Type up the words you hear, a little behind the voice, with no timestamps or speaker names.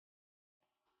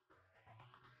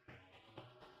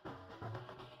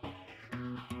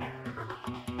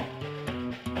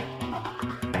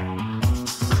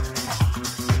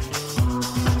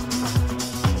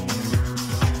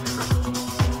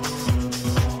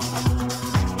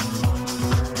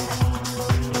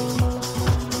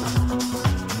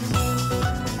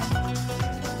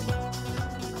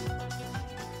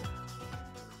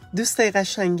دوستای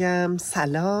قشنگم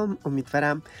سلام،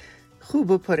 امیدوارم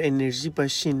خوب و پر انرژی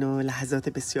باشین و لحظات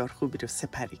بسیار خوبی رو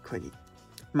سپری کنید.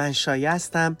 من شایعه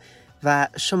هستم و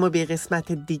شما به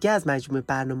قسمت دیگه از مجموعه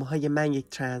برنامه‌های من یک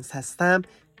ترنس هستم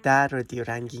در رادیو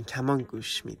رنگین کمان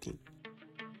گوش میدین.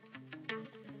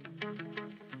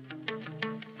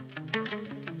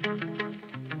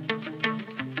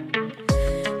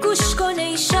 گوش کن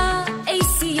ای شب ای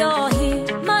سیاهی،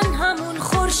 من همون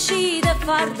خورشید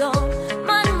فردام،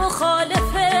 من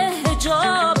مخالف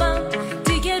حجابم،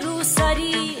 دیگه رو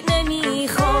سری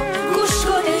نمیخوام. گوش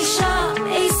کن ای شب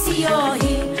ای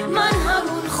سیاهی، من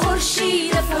همون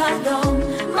خورشید فردام،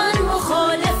 من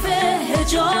مخالف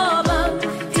حجابم،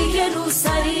 دیگه رو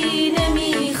سری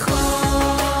نمیخوام،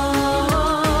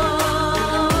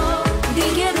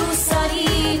 دیگه رو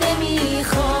سری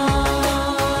نمیخوام.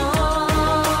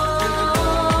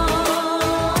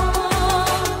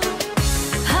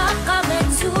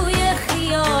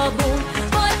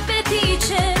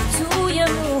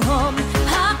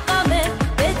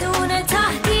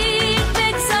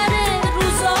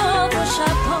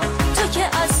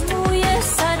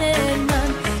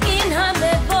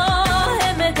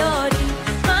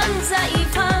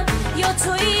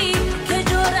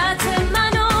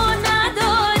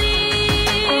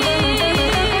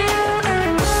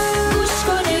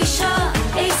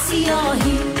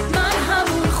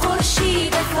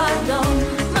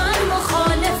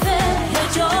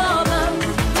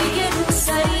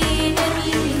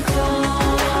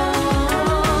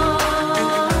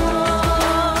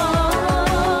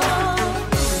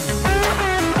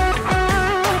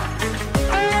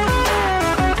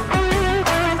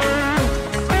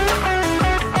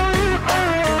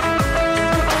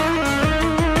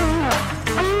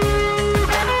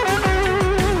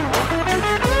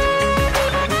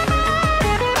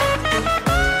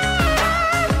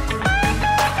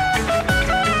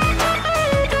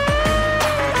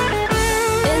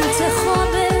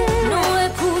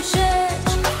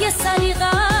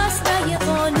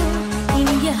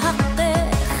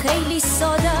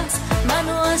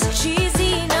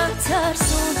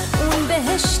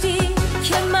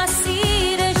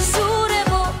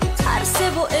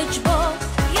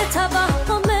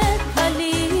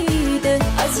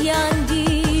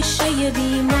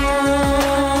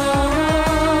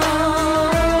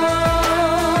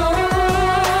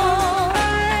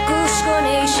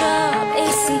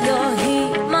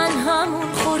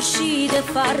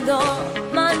 فردا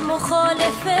من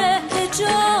مخالف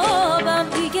حجابم،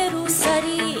 دیگه رو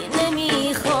سری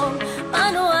نمیخوام،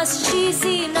 منو از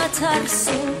چیزی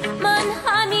نترسون، من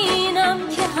همینم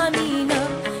که همینم،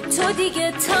 تو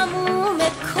دیگه تموم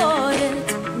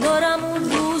کارت، دارم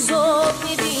اون روزو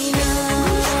میبینم.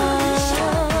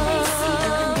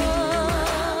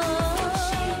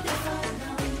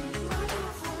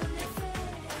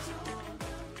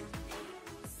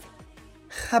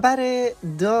 خبر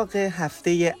داغ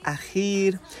هفته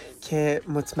اخیر که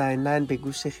مطمئناً به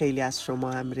گوش خیلی از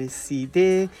شما هم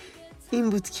رسیده این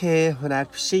بود که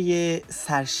هنرپیشه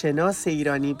سرشناس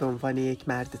ایرانی به عنوان یک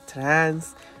مرد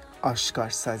ترنس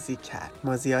آشکارسازی کرد.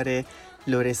 مازیار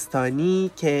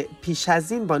لرستانی که پیش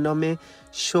از این با نام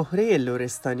شهره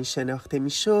لرستانی شناخته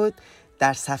میشد،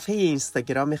 در صفحه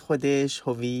اینستاگرام خودش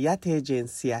هویت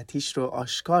جنسیتیش رو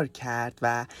آشکار کرد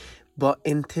و با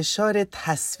انتشار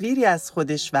تصویری از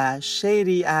خودش و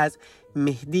شعری از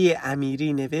مهدی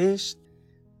امیری نوشت: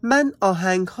 من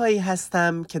آهنگ‌هایی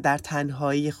هستم که در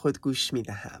تنهایی خود گوش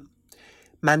می‌دهم.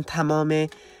 من تمام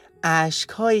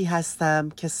اشک‌هایی هستم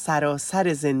که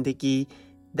سراسر زندگی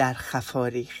در خفا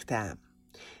ریختم.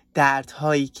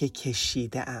 دردهایی که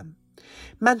کشیدم.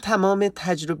 من تمام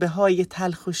تجربه‌های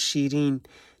تلخ و شیرین،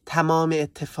 تمام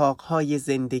اتفاقهای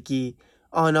زندگی،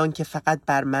 آنان که فقط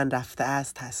بر من رفته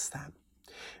است هستم.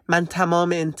 من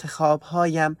تمام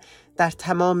انتخابهایم در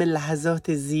تمام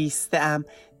لحظات زیستم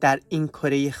در این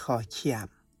کره خاکیم.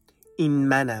 این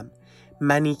منم،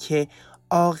 منی که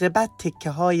عاقبت تکه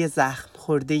های زخم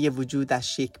خورده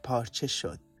وجودش یک پارچه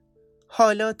شد.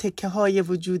 حالا تکه های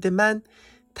وجود من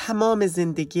تمام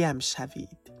زندگیم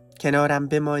شوید. کنارم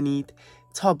بمانید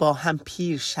تا با هم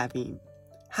پیر شویم.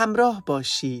 همراه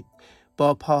باشید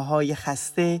با پاهای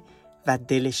خسته و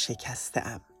دل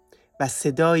شکسته‌ام و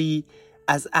صدایی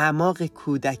از اعماق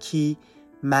کودکی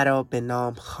مرا به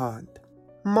نام خواند.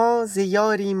 ما ز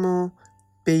یاریم و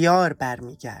به یار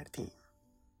برمیگردیم.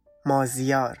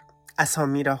 مازیار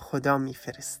اسامی را خدا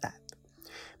میفرستد.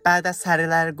 بعد از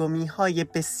سرگرمی‌های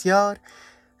بسیار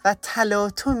و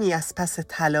تلاطمی از پس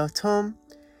تلاطم،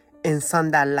 انسان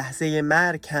در لحظه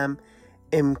مرگ هم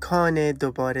امکان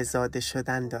دوباره زاده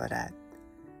شدن دارد.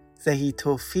 زهی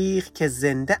توفیق که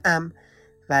زنده ام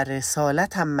و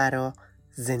رسالتم مرا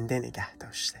زنده نگه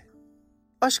داشته.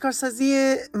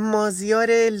 آشکارسازی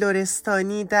مازیار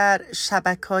لرستانی در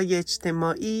شبکه‌های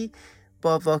اجتماعی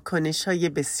با واکنش‌های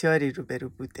بسیاری روبرو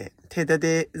بوده.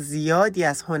 تعداد زیادی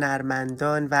از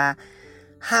هنرمندان و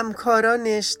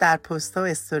همکارانش در پست‌ها و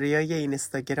استوری‌های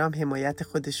اینستاگرام حمایت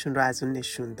خودشون رو از اون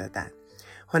نشون دادن.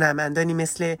 هنرمندانی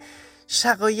مثل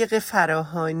شقایق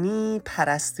فراهانی،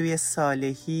 پرستوی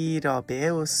صالحی،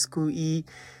 رابعه اسکویی،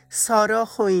 سارا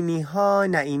خوینی‌ها،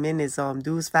 نعیمه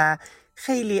نظامدوز و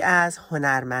خیلی از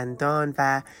هنرمندان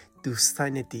و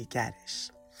دوستان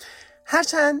دیگرش.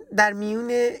 هرچند در میون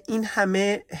این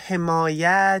همه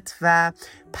حمایت و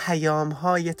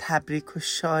پیام‌های تبریک و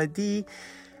شادی،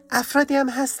 افرادی هم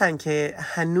هستن که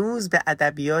هنوز به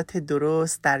ادبیات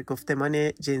درست در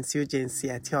گفتمان جنسی و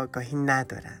جنسیتی آگاهی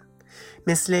ندارن،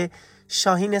 مثل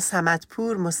شاهین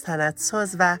صمدپور،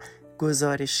 مستندساز و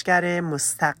گزارشگر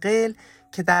مستقل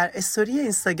که در استوری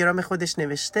اینستاگرام خودش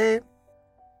نوشته: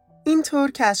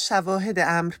 اینطور که از شواهد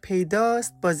امر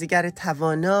پیداست، بازیگر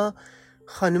توانا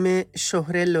خانم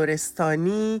شهره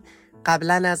لرستانی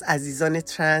قبلا از عزیزان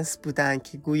ترنس بودن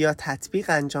که گویا تطبیق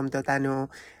انجام دادن و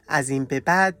از این به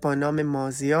بعد با نام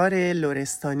مازیار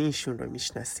لرستانیشون رو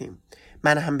میشناسیم.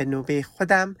 من هم به نوبه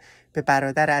خودم به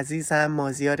برادر عزیزم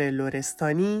مازیار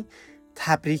لرستانی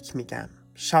تبریک میگم.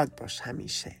 شاد باش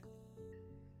همیشه.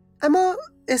 اما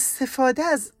استفاده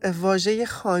از واژه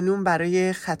خانوم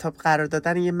برای خطاب قرار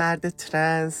دادن یه مرد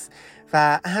ترنس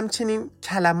و همچنین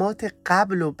کلمات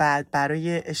قبل و بعد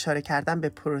برای اشاره کردن به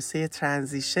پروسه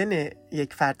ترانزیشن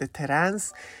یک فرد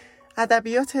ترنس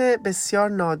ادبیات بسیار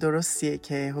نادرستیه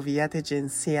که هویت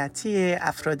جنسیتی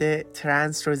افراد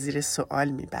ترنس رو زیر سوال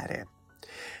میبره.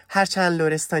 هرچند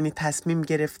لرستانی تصمیم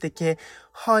گرفته که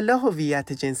حالا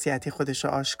هویت جنسیتی خودش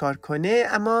رو آشکار کنه،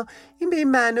 اما این به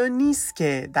این معنا نیست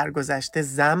که در گذشته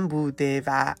زن بوده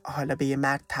و حالا به یه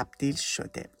مرد تبدیل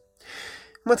شده.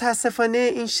 متاسفانه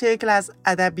این شکل از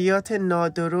ادبیات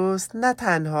نادرست نه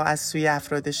تنها از سوی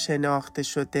افراد شناخته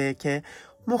شده که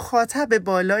مخاطب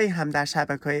بالایی هم در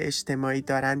شبکه‌های اجتماعی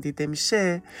دارن دیده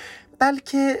میشه،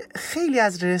 بلکه خیلی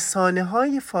از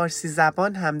رسانه‌های فارسی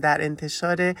زبان هم در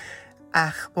انتشار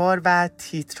اخبار و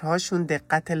تیترهاشون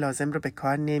دقت لازم رو به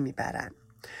کار نمیبرن.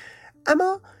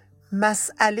 اما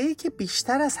مسئله‌ای که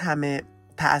بیشتر از همه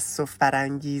تأسف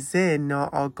برانگیزه،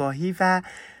 ناآگاهی و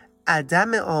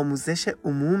عدم آموزش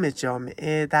عموم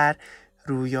جامعه در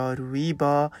رویارویی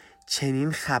با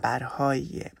چنین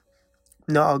خبرهاییه.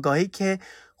 ناآگاهی که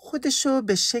خودشو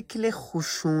به شکل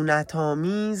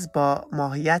خشونت‌آمیز با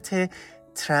ماهیت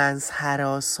ترنس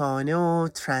هراسانه و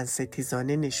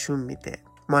ترنسستیزانه نشون میده،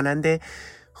 مانند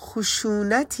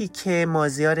خشونتی که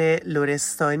مازیار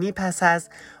لرستانی پس از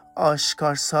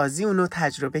آشکارسازی اونو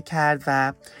تجربه کرد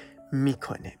و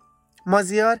میکنه.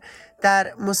 مازیار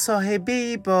در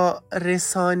مصاحبه‌ای با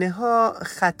رسانه‌ها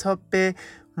خطاب به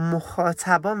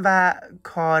مخاطبان و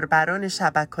کاربران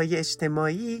شبکه‌های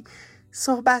اجتماعی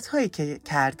صحبت‌هایی که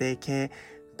کرده که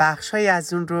بخش‌هایی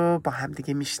از اون رو با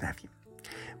همدیگه میشنویم.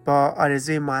 با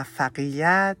آرزوی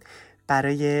موفقیت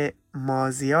برای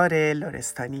مازیار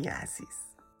لرستانی عزیز.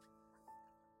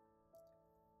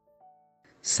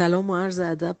 سلام و عرض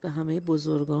ادب به همه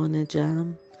بزرگان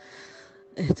جمع.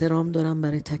 احترام دارم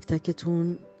برای تک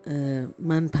تکتون.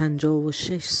 من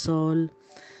 56 سال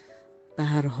به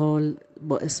هر حال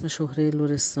با اسم شهره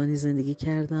لرستانی زندگی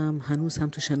کردم. هنوز هم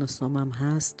تو شناسنامه‌ام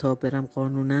هست تا برم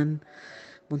قانوناً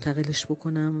منتقلش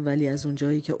بکنم، ولی از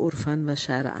اونجایی که عرفاً و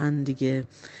شرعاً دیگه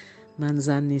من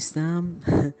زن نیستم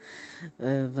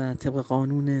و طبق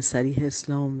قانون صریح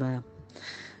اسلام و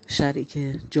شرعی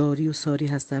که جاری و ساری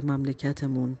هست در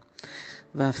مملکتمون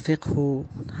و فقه و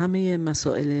همه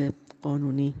مسائل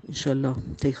قانونی انشالله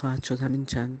طی خواهد شد همین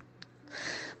چند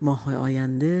ماه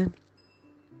آینده.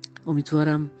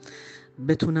 امیدوارم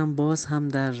بتونم باز هم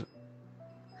در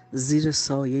زیر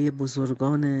سایه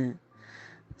بزرگان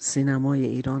سینمای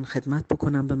ایران خدمت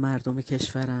بکنم به مردم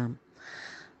کشورم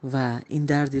و این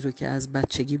دردی رو که از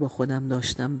بچگی با خودم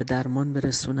داشتم به درمان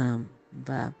برسونم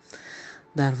و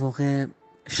در واقع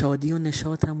شادی و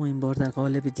نشاطم و این بار در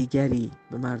قالب دیگری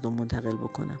به مردم منتقل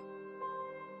بکنم.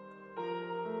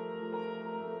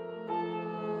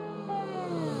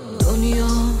 دنیا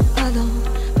الان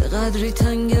به قدری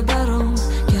تنگ برام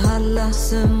که هر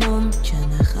لحظه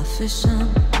ممکنه خفشم،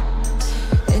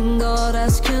 انگار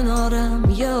از کنارم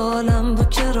یه عالم با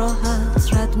که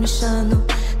راحت رد میشن و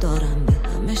دارم به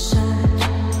همه شک.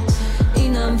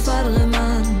 اینم فرق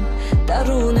من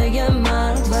درونه یه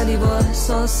مرد، ولی با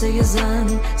احساس یه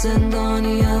زن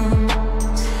زندانیم.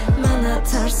 من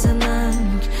از ترس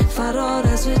ننگ فرار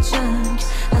از یه جنگ،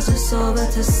 از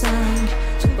اصابت سنگ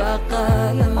تو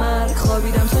بغل مرگ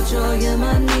خوابیدم تو جای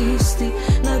من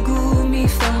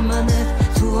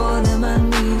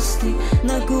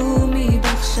نگو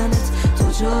میبخشنت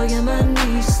تو جای من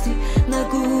نیستی،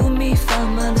 نگو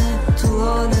میفهمنت تو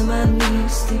حال من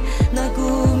نیستی،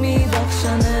 نگو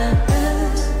میبخشنت.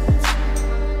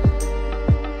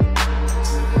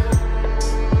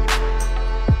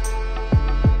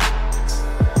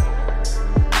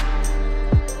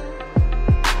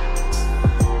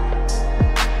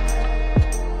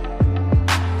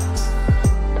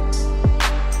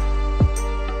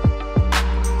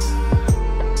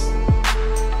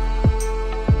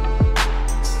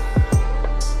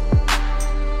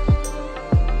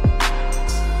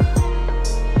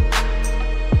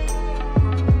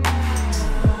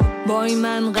 وای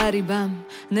من غریبم،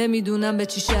 نمیدونم به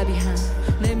چی شبیهم،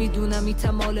 نمیدونم این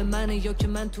مال منه یا که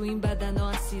من تو این بدن ها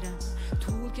اسیرم.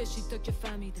 طول کشید تا که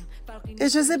فهمیدم.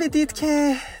 اجازه بدید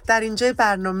که در اینجای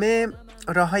برنامه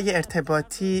راه‌های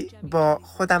ارتباطی با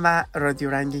خودم و رادیو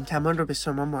رنگین کمان رو به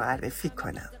شما معرفی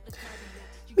کنم.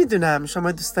 میدونم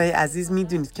شما دوستای عزیز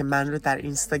میدونید که من رو در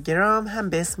اینستاگرام هم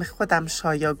به اسم خودم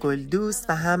شایا گلدوست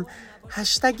و هم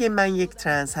هشتگ من یک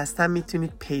ترنس هستم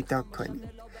میتونید پیدا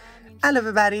کنید.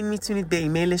 علاوه بر این میتونید به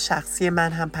ایمیل شخصی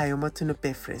من هم پیاماتون رو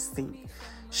بفرستین،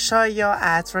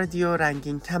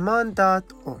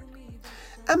 shaya@radioranginkaman.org.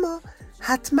 اما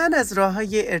حتما از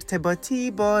راه‌های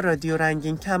ارتباطی با رادیو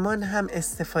رنگین کمان هم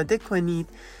استفاده کنید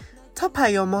تا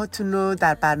پیاماتون رو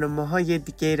در برنامه‌های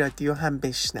دیگه رادیو هم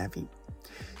بشنوید.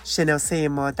 شناسه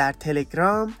ما در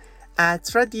تلگرام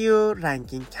 @رادیو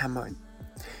رنگین کمان.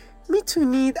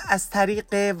 میتونید از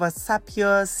طریق واتساپ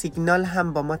یا سیگنال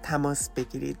هم با ما تماس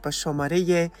بگیرید با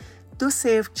شماره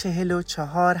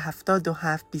 2044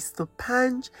 77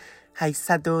 25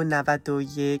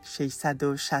 891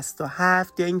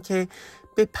 667 یا اینکه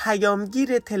به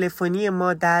پیامگیر تلفنی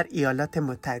ما در ایالات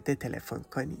متحده تلفن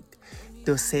کنید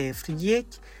 201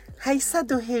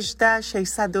 818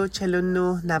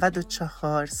 649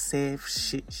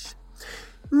 9406.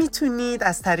 میتونید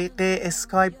از طریق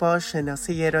اسکایپ با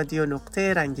شناسه رادیو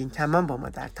نقطه رنگین کمان با ما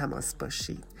در تماس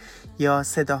باشید یا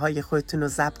صداهای خودتون رو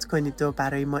ضبط کنید و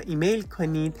برای ما ایمیل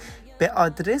کنید به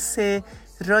آدرس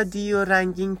رادیو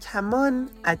رنگین کمان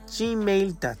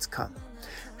 @gmail.com.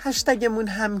 هشتگمون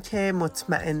هم که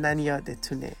مطمئنن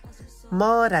یادتونه،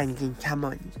 ما رنگین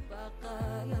کمانی.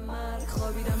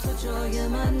 خوابیدم تو جای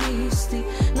من نیستی،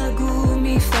 نگو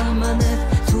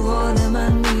میفهمنت تو حال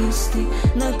من نیستی،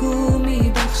 نگو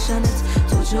میبخشنت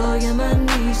تو جای من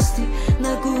نیستی،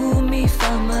 نگو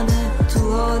میفهمنت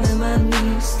تو حال من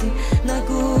نیستی،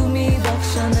 نگو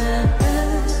میبخشنت.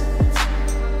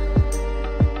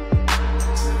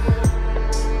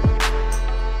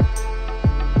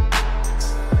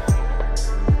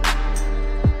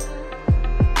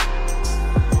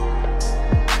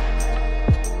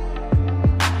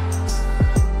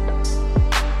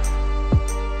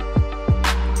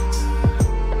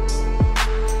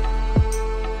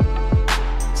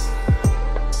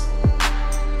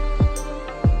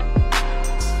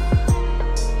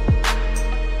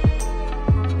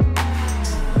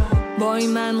 وای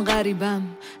من غریبم،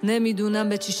 نمیدونم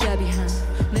به چی شبیهم،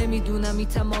 نمیدونم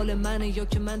این مال منه یا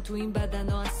که من تو این بدن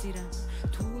ها اسیرم.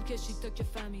 طول کشید تا که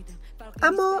فهمیدم.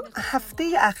 اما هفته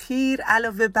اخیر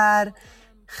علاوه بر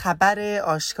خبر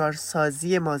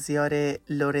آشکارسازی مازیار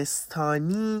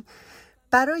لرستانی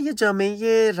برای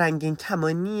جامعه رنگین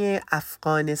کمانی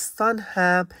افغانستان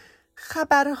هم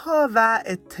خبرها و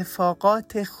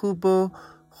اتفاقات خوب و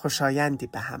خوشایندی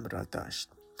به همراه داشت.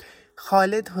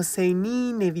 خالد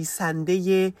حسینی،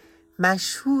 نویسنده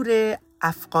مشهور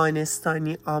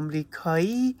افغانستانی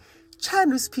آمریکایی،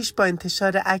 چند روز پیش با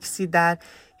انتشار عکسی در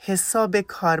حساب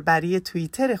کاربری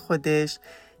توییتر خودش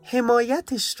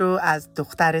حمایتش رو از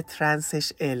دختر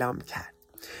ترنسش اعلام کرد.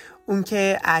 اون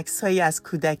که عکس‌هایی از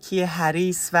کودکی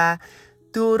هریس و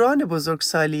دوران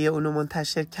بزرگسالی اونو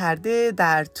منتشر کرده،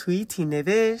 در توییتی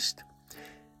نوشت: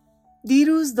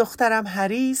 دیروز دخترم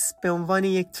هریس به عنوان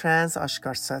یک ترنس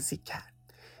آشکارسازی کرد.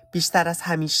 بیشتر از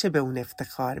همیشه به اون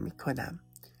افتخار میکنم.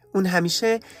 اون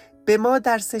همیشه به ما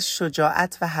درس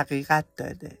شجاعت و حقیقت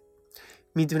داده.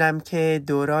 میدونم که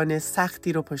دوران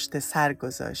سختی رو پشت سر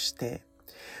گذاشته.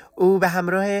 او به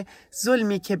همراه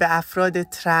ظلمی که به افراد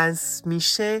ترنس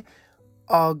میشه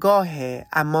آگاهه،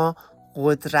 اما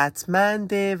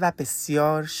قدرتمنده و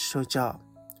بسیار شجاع.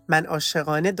 من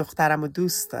عاشقانه دخترم رو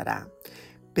دوست دارم.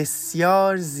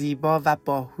 بسیار زیبا و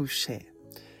باهوشه.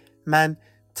 من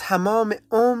تمام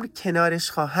عمر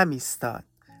کنارش خواهم ایستاد.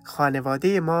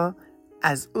 خانواده ما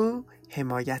از او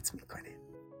حمایت میکنه.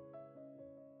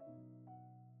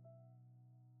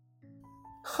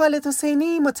 خالد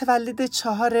حسینی متولد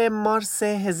 4 مارس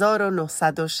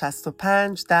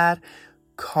 1965 در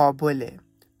کابل.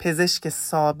 پزشک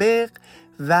سابق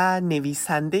و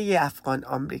نویسنده افغان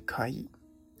آمریکایی.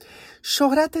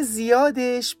 شهرت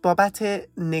زیادش بابت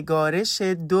نگارش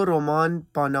 2 رمان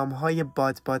با نامهای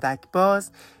بادبادک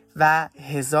باز و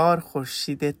 1000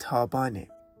 خورشید تابانه.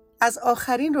 از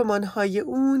آخرین رمان‌های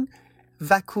اون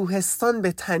و کوهستان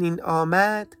به تنین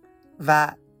آمد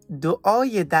و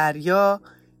دعای دریا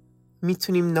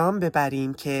میتونیم نام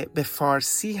ببریم که به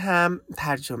فارسی هم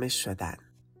ترجمه شدن.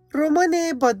 رمان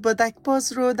بادبادک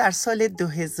باز رو در سال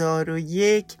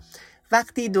 2001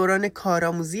 وقتی دوران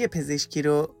کارآموزی پزشکی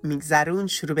رو میگذرون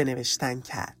شروع به نوشتن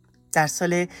کرد. در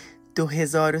سال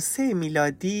 2003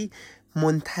 میلادی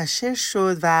منتشر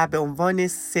شد و به عنوان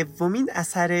 3مین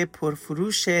اثر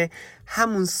پرفروش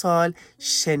همون سال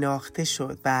شناخته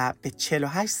شد و به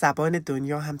 48 زبان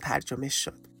دنیا هم ترجمه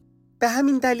شد. به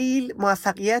همین دلیل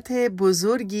موفقیت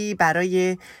بزرگی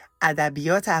برای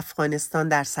ادبیات افغانستان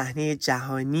در صحنه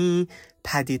جهانی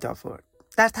پدید آورد.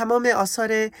 در تمام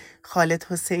آثار خالد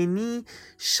حسینی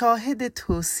شاهد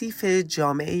توصیف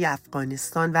جامعه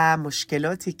افغانستان و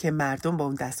مشکلاتی که مردم با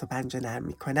اون دست و پنجه نرم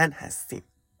میکنن هستیم.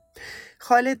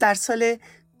 خالد در سال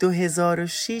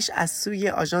 2006 از سوی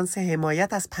آژانس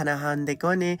حمایت از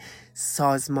پناهندگان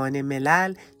سازمان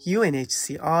ملل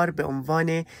UNHCR به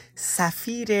عنوان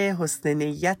سفیر حسن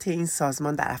نیت این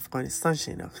سازمان در افغانستان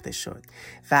شناخته شد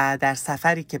و در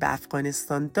سفری که به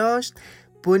افغانستان داشت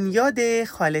بنیاد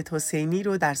خالد حسینی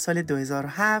رو در سال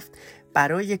 2007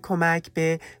 برای کمک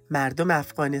به مردم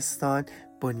افغانستان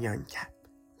بنیان کرد.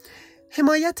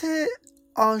 حمایت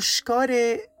آشکار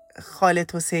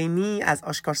خالد حسینی از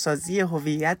آشکارسازی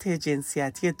هویت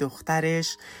جنسیتی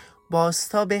دخترش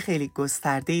بازتاب خیلی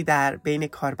گسترده‌ای در بین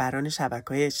کاربران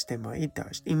شبکه‌های اجتماعی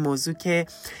داشت. این موضوع که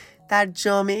در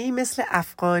جامعه‌ای مثل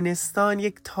افغانستان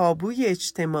یک تابوی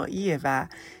اجتماعیه و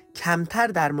کمتر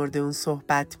در مورد اون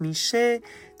صحبت میشه،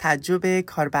 تعجب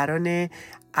کاربران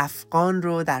افغان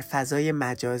رو در فضای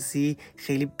مجازی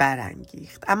خیلی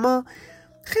برانگیخت. اما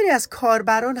خیلی از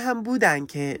کاربران هم بودن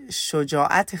که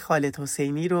شجاعت خالد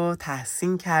حسینی رو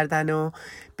تحسین کردن و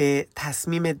به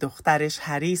تصمیم دخترش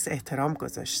حریص احترام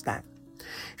گذاشتن.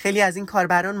 خیلی از این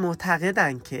کاربران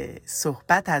معتقدن که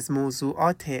صحبت از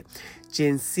موضوعات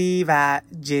جنسی و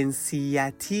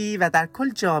جنسیتی و در کل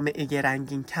جامعه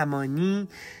رنگین کمانی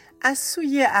از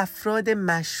سوی افراد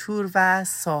مشهور و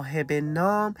صاحب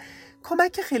نام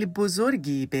کمک خیلی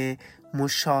بزرگی به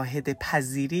مشاهده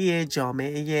پذیری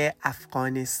جامعه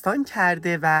افغانستان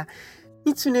کرده و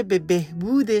میتونه به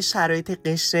بهبود شرایط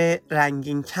قشر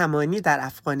رنگین کمانی در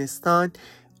افغانستان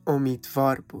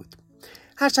امیدوار بود.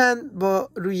 هرچند با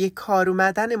روی کار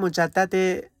اومدن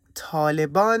مجدد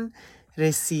طالبان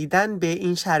رسیدن به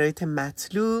این شرایط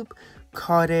مطلوب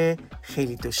کار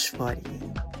خیلی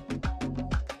دشواریه.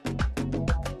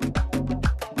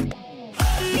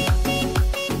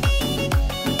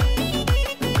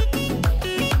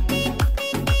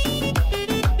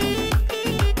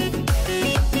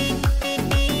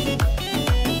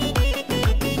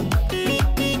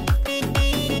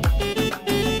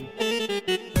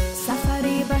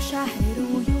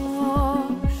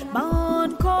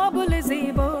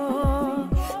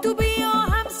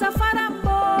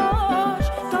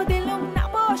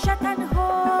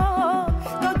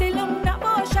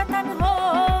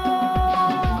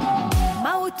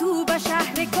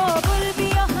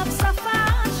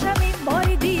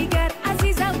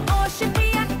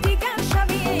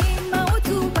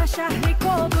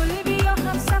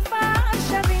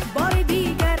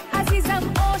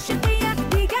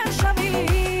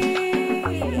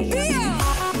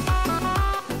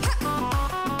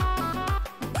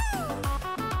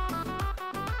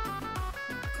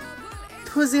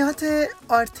 توضیحات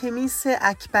آرتمیس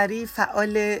اکبری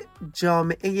فعال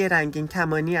جامعه رنگین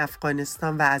کمانی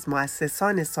افغانستان و از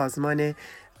مؤسسان سازمان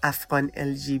افغان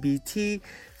LGBT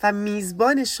و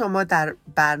میزبان شما در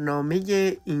برنامه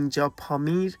اینجا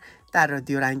پامیر در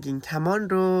رادیو رنگین کمان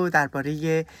رو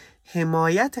درباره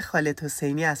حمایت خالد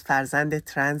حسینی از فرزند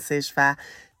ترنسش و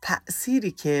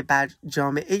تأثیری که بر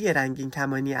جامعه رنگین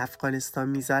کمانی افغانستان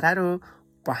میذاره رو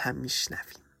با هم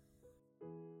میشنویم.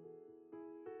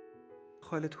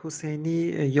 خالد حسینی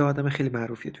یه آدم خیلی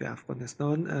معروفیه توی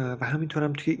افغانستان و همینطور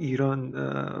هم توی ایران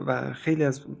و خیلی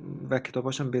از و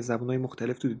کتاباش هم به زبان‌های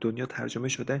مختلف توی دنیا ترجمه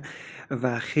شده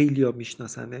و خیلی ها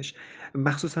میشناسنش،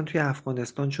 مخصوصا توی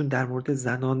افغانستان، چون در مورد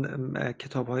زنان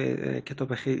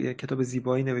کتاب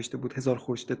زیبایی نوشته بود، 1000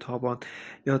 خورشید تابان،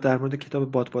 یا در مورد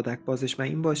کتاب بادبادک بازش، و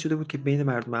این باعث شده بود که بین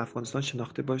مردم افغانستان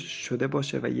شناخته شده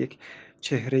باشه و یک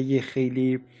چهره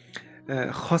خیلی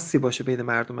خاصی باشه بین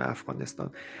مردم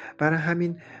افغانستان. برای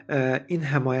همین این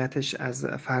حمایتش از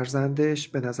فرزندش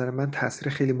به نظر من تاثیر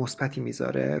خیلی مثبتی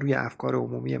میذاره روی افکار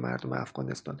عمومی مردم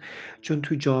افغانستان، چون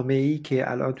تو جامعه‌ای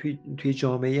که الان توی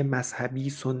جامعه مذهبی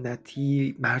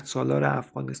سنتی مردسالار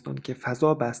افغانستان که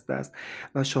فضا بسته است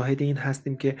و شاهد این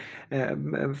هستیم که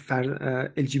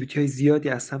LGBT های زیادی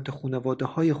از سمت خانواده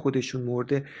های خودشون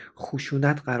مورد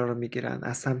خشونت قرار میگیرن،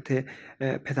 از سمت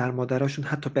پدر مادراشون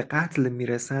حتی به قتل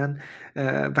میرسن.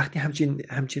 وقتی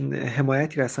همچین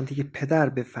حمایتی از سمت یک پدر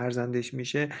به فرزندش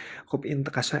میشه، خب این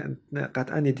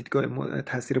قطعا دیدگاه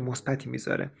تاثیر مثبتی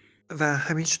میذاره. و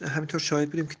همینطور شاهد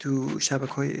بودیم که تو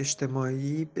شبکه‌های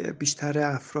اجتماعی بیشتر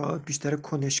افراد، بیشتر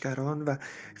کنشگران و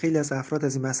خیلی از افراد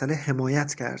از این مسئله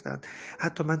حمایت کردند.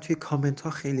 حتی من توی کامنت ها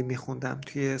خیلی میخوندم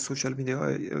توی سوشال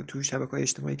میدیا، تو شبکه‌های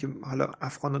اجتماعی که حالا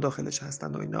افغانا داخلش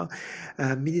هستن و اینا،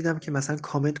 میدیدم که مثلا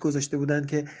کامنت گذاشته بودن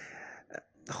که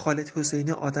خالد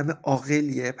حسینی آدم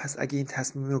عاقلیه، پس اگه این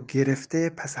تصمیم رو گرفته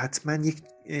پس حتما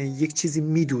یک چیزی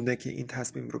میدونه که این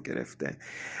تصمیم رو گرفته.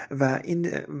 و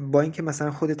این با اینکه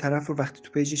مثلا خود طرف رو وقتی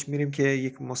تو پیجش میریم که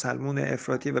یک مسلمان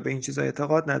افراطی و به این چیزا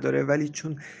اعتقاد نداره، ولی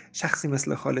چون شخصی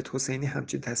مثل خالد حسینی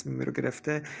همچین تصمیمی رو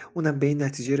گرفته، اونم به این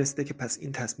نتیجه رسیده که پس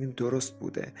این تصمیم درست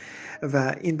بوده.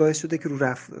 و این باعث شده که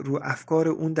رو افکار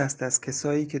اون دست از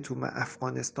کسایی که تو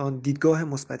افغانستان دیدگاه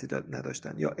مثبتی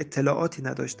نداشتن یا اطلاعاتی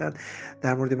نداشتن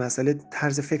در مورد مسئله،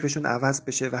 طرز فکرشون عوض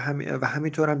بشه و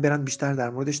همینطور هم برن بیشتر در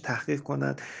موردش تحقیق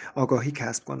کنن، آگاهی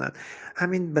کسب کنن.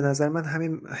 همین به نظر من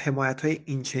همین حمایت‌های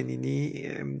اینچنینی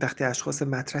وقتی اشخاص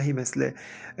مطرحی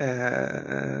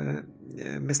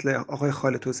مثل آقای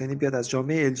خالد حسینی بیاد از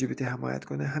جامعه LGBT حمایت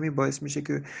کنه، همین باعث میشه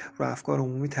که رو افکار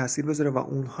عمومی تاثیر بذاره و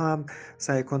اونها هم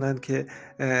سعی کنن که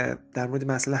در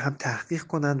مورد مسئله هم تحقیق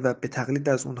کنن و به تقلید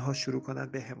از اونها شروع کنن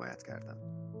به حمایت کردن.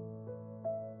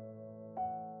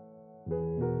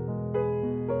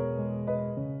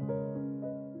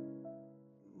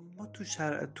 ما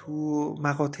تو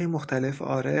مقاطع مختلف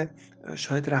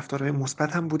شاید رفتارهای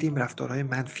مثبت هم بودیم، رفتارهای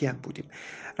منفی هم بودیم.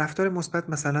 رفتار مثبت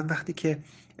مثلا وقتی که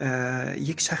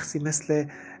یک شخصی مثل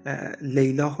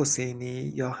لیلا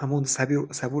حسینی یا همون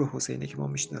صبور حسینی که ما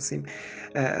میشناسیم،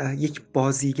 یک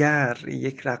بازیگر،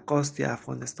 یک رقاص توی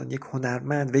افغانستان، یک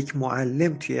هنرمند و یک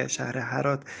معلم توی شهر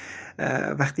هرات،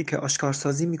 وقتی که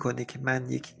آشکارسازی میکنه که من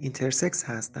یک اینترسکس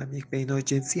هستم، یک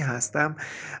بیناجنسی هستم،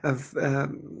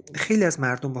 خیلی از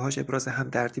مردم باهاش ابراز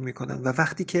همدردی میکنن. و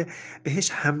وقتی که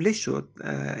بهش حمله شد،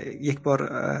 یک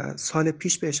بار سال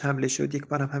پیش بهش حمله شد، یک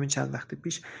بار هم همین چند وقت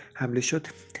پیش حمله شد،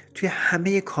 توی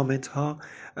همه کامنت ها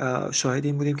شاهد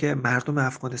این بودیم که مردم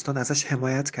افغانستان ازش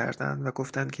حمایت کردن و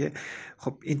گفتن که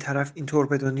خب این طرف اینطور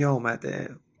به دنیا اومده،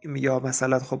 یا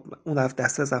مثلا خب اون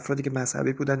دسته از افرادی که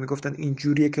مذهبی بودن میگفتن این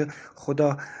جوریه که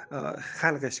خدا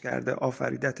خلقش کرده،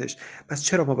 آفریدتش، پس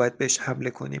چرا ما باید بهش حمله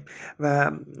کنیم.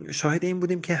 و شاهد این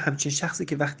بودیم که همچین شخصی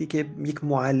که وقتی که یک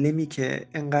معلمی که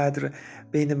انقدر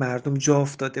بین مردم جا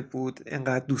افتاده بود،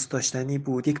 انقدر دوست داشتنی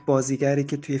بود، یک بازیگری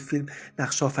که توی فیلم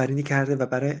نقش آفرینی کرده و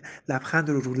برای لبخند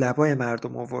رو لبای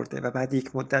مردم آورده و بعد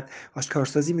یک مدت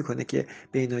آشکارسازی میکنه که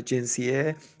بینا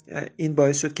جنسیه، این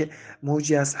باعث شد که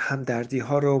موجی از همدردی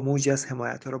ها رو، موجی از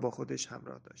حمایت ها رو با خودش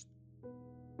همراه داشت.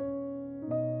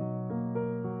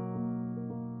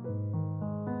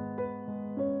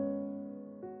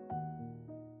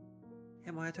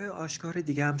 حمایت‌های آشکار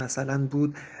دیگه هم مثلا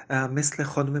بود، مثل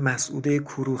خانم مسعوده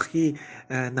کوروخی،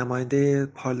 نماینده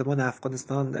پارلمان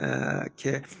افغانستان،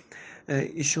 که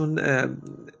ایشون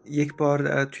یک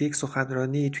بار توی یک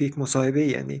سخنرانی، توی یک مصاحبه،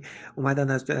 یعنی اومدن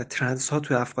از ترنس ها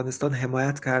توی افغانستان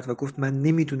حمایت کرد و گفت من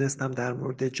نمیدونستم در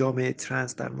مورد جامعه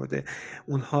ترنس، در مورد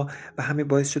اونها، و همین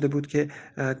باعث شده بود که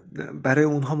برای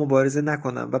اونها مبارزه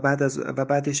نکنم. و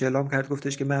بعدش اعلام کرد،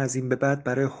 گفتش که من از این به بعد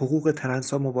برای حقوق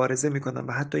ترنس ها مبارزه میکنم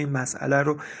و حتی این مسئله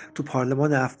رو تو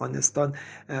پارلمان افغانستان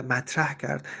مطرح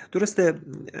کرد. درسته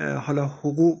حالا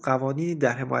حقوق، قوانینی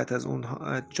در حمایت از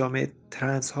اونها، جامعه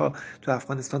ترنس ها تو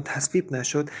افغانستان تصویب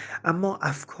نشد، اما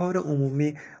افکار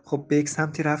عمومی خب به یک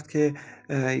سمتی رفت که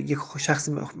یک شخص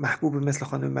محبوب مثل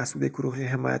خانم مسعوده کوروخی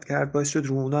حمایت کرد، باعث شد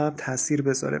رو اونا هم تاثیر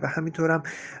بذاره. و همینطور هم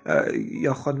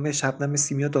یا خانم شبنم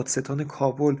سیمیا، دادستان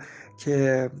کابل،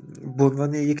 که به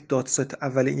عنوان یک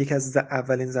یکی از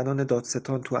اولین زنان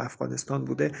دادستان تو افغانستان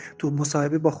بوده، تو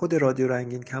مصاحبه با خود رادیو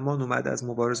رنگین کمان اومد از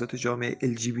مبارزات جامعه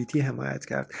LGBT حمایت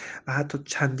کرد و حتی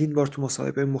چندین بار تو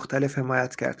مصاحبه مختلف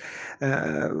حمایت کرد.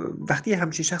 وقتی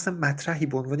همچین شخص مطرحی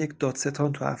به عنوان یک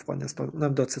دادستان تو افغانستان،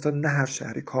 اونم دادستان نه هر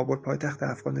شهری، کابل پایتخت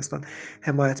افغانستان،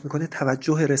 حمایت میکنه،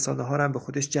 توجه رسانه ها رو هم به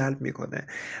خودش جلب میکنه.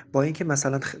 با اینکه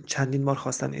مثلا چندین بار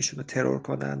خواستن ایشونو ترور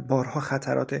کنن، بارها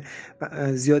خطرات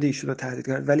زیادی ایشونو رو تهدید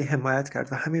کرد، ولی حمایت کرد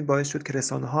و همین باعث شد که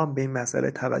رسانه‌ها هم به این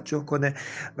مسئله توجه کنه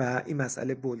و این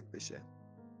مسئله بولد بشه.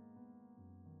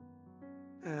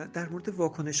 در مورد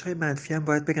واکنش‌های منفی هم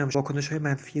باید بگم واکنش‌های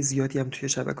منفی زیادی هم توی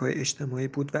شبکه‌های اجتماعی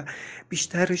بود و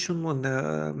بیشترشون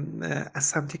از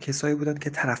سمت کسایی بودن که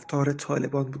طرفدار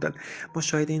طالبان بودن. ما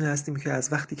شاهد این هستیم که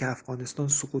از وقتی که افغانستان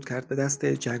سقوط کرد به دست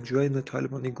جنگجویان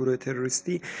طالبان، این گروه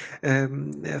تروریستی،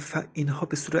 اینها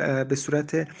به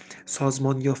صورت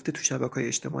سازمان یافته تو شبکه‌های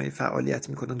اجتماعی فعالیت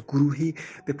می‌کنن. گروهی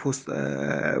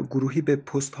به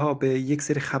پست‌ها، به یک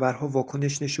سری خبرها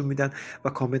واکنش نشون میدن و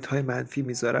کامنت‌های منفی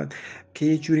می‌ذارن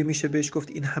که یه جوری میشه بهش گفت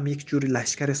این هم یک جوری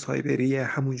لشکر سایبریه،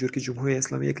 همون جور که جمهوری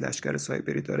اسلامی یک لشکر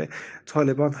سایبری داره،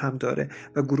 طالبان هم داره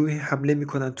و گروهی حمله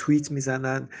میکنن، توییت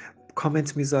میزنن،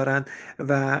 کامنت میذارن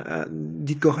و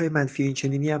دیدگاه‌های منفی این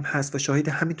چنینی هم هست و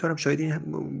همینطور هم شاهد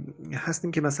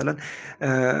هستیم که مثلا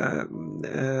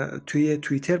توی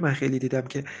توییتر من خیلی دیدم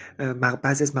که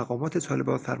بعضی از مقامات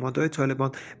طالبان، فرمانده‌های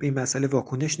طالبان به این مسئله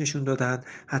واکنش نشون دادن،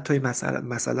 حتی این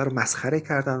مسئله رو مسخره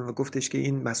کردن و گفتش که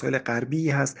این مسائل غربی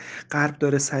هست، غرب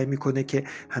داره سعی میکنه که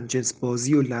همجنس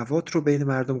بازی و لواط رو بین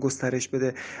مردم گسترش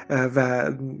بده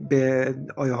و به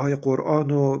آیه‌های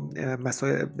قرآن و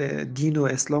مسائل دین و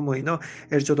اسلام و اینا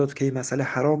ارجاع داد که این مسئله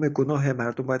حرام، گناه،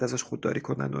 مردم باید ازش خودداری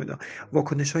کنن و اینا.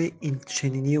 واکنش‌های این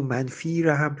چنینی و منفی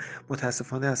را هم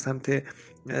متاسفانه از سمت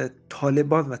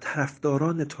طالبان و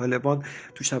طرفداران طالبان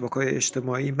تو شبکه‌های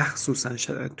اجتماعی مخصوصا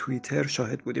توییتر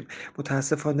شاهد بودیم.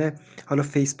 متاسفانه حالا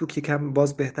فیسبوک یکم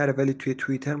باز بهتره، ولی توی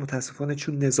توییتر متاسفانه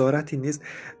چون نظارتی نیست،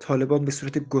 طالبان به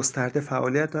صورت گسترده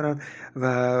فعالیت دارن و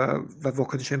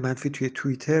واکنش‌های منفی توی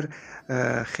توییتر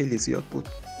خیلی زیاد بود.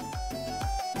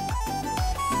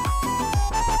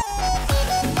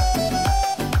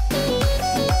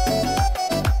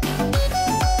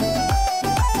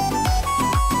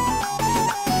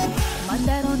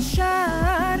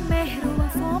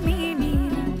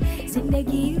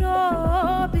 زندگی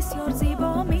را بسیار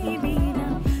زیبا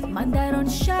میبینم، من در آن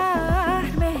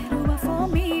شهر مهر و وفا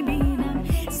میبینم،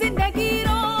 زندگی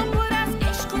را پر از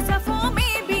عشق و صفا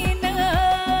میبینم.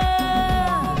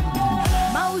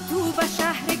 ما تو به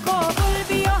شهر کابل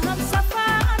بیا هم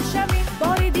سفر شویم،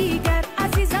 بار دیگر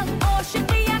عزیزم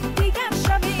عاشق یکدیگر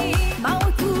شویم. ما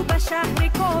تو به شهر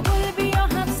کابل بیا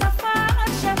هم سفر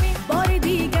شویم، بار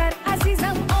دیگر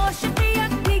عزیزم عاشق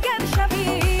یکدیگر شویم.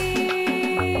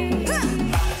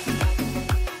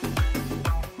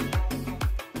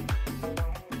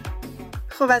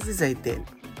 خب عزیزای دل،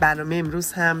 برنامه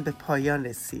امروز هم به پایان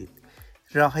رسید.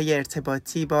 راه‌های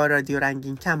ارتباطی با رادیو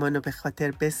رنگین کمان رو به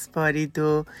خاطر بسپارید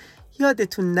و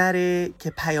یادتون نره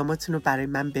که پیاماتون رو برای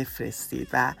من بفرستید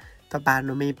و تا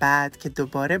برنامه بعد که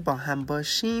دوباره با هم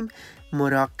باشیم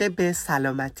مراقب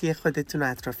سلامتی خودتون و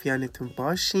اطرافیانتون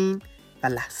باشین و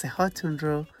لحظه هاتون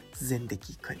رو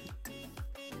زندگی کنید.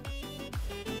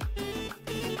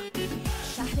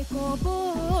 شهر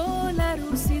کابل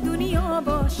عروس دنیا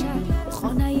باشد،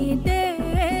 خانه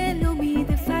دل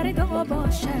امید فردا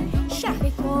باشد. شهر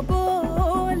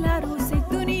کابل عروس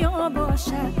دنیا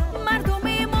باشد،